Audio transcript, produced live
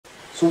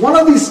So one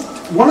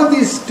of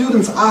these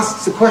students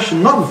asks a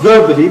question, not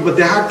verbally, but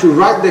they had to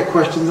write their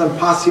questions and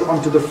pass it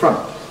on to the front.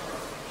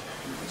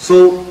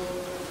 So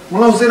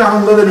Mullah Hussain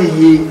Ahmad Madani,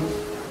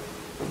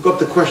 he got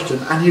the question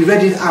and he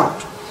read it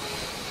out.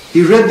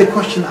 He read the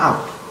question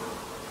out.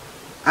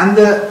 And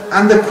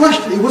the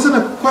question, it wasn't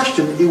a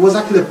question, it was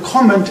actually a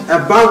comment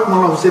about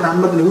Mullah Hussain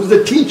Ahmad Madani, who's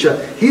the teacher.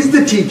 He's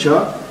the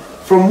teacher.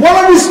 From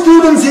one of his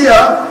students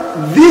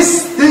here,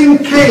 this thing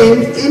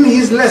came in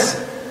his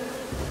lesson.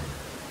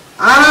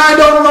 And I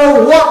don't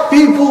know what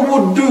people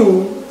would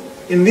do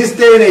in this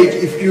day and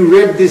age if you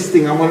read this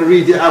thing. I'm going to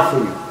read it out for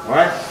you.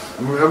 Alright?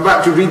 I'm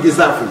about to read this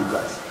out for you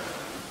guys.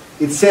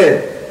 It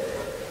said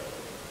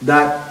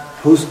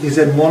that, he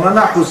said,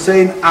 Maulana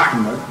Hussain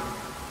Ahmad,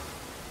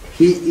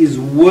 he is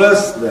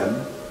worse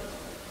than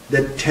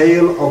the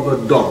tail of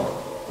a dog.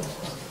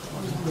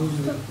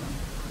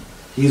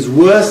 He is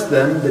worse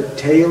than the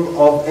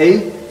tail of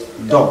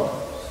a dog.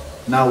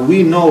 Now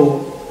we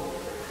know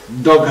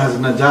dog has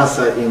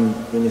najasa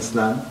in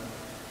Islam,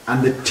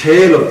 and the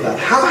tail of that,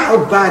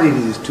 how bad it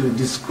is to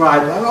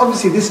describe. And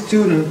obviously this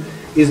student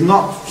is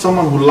not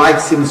someone who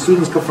likes him.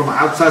 Students come from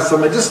outside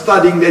somewhere, just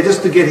studying there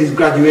just to get his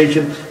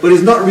graduation, but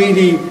he's not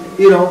really,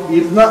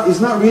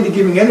 he's not really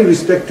giving any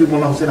respect to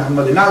Mullah Hussain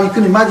Ahmad. Now you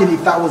can imagine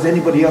if that was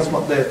anybody else,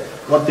 what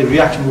the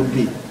reaction would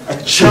be. A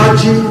cha,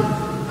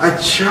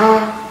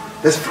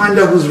 let's find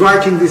out whose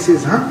writing this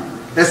is, huh?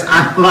 Let's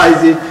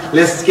analyze it.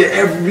 Let's get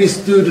every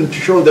student to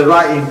show the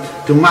writing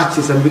to match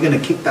this, and we're going to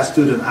kick that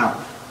student out.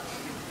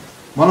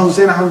 Mullah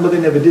Hussain Ahmad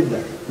Madani never did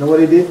that. You know what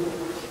he did?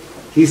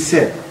 He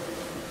said,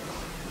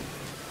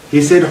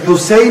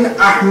 Hussain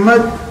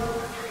Ahmad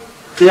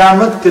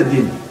Qiyamat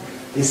Kadin.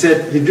 He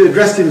said, he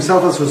addressed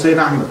himself as Hussain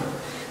Ahmad.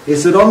 He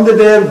said, on the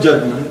day of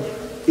judgment,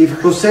 if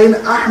Hussain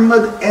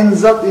Ahmad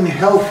ends up in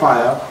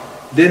hellfire,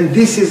 then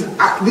this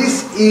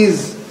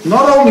is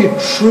not only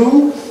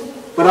true,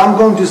 but I'm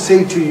going to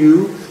say to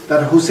you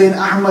that Hussain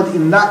Ahmad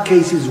in that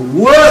case is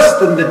worse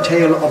than the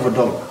tail of a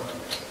dog.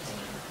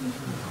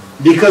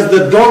 Because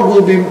the dog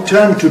will be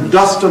turned to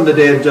dust on the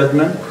day of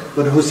judgment,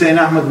 but Hussain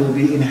Ahmad will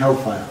be in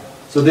hellfire.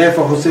 So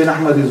therefore Hussain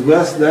Ahmad is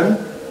worse than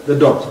the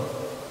dog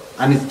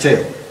and its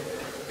tail.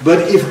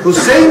 But if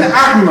Hussain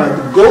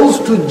Ahmad goes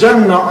to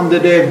Jannah on the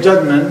day of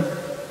judgment,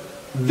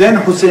 then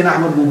Hussain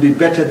Ahmad will be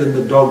better than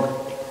the dog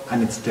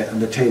and its tail,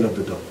 and the tail of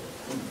the dog.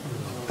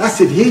 That's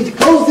it. He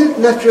closed it,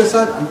 left it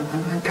aside,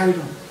 and carried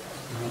on.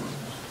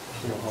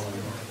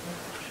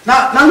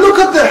 Now look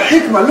at the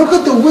hikmah, look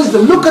at the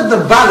wisdom, look at the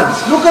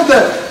balance, look at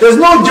there's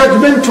no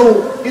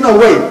judgmental,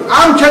 way.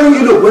 I'm telling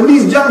you, look, when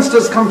these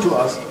youngsters come to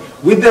us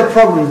with their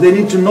problems, they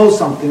need to know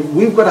something.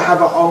 We've got to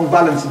have our own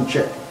balance in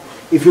check.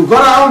 If you've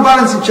got our own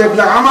balance in check,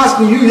 like I'm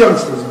asking you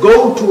youngsters,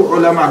 go to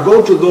ulama,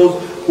 go to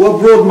those who are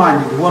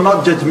broad-minded, who are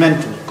not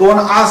judgmental. Go and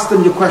ask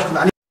them your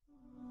question.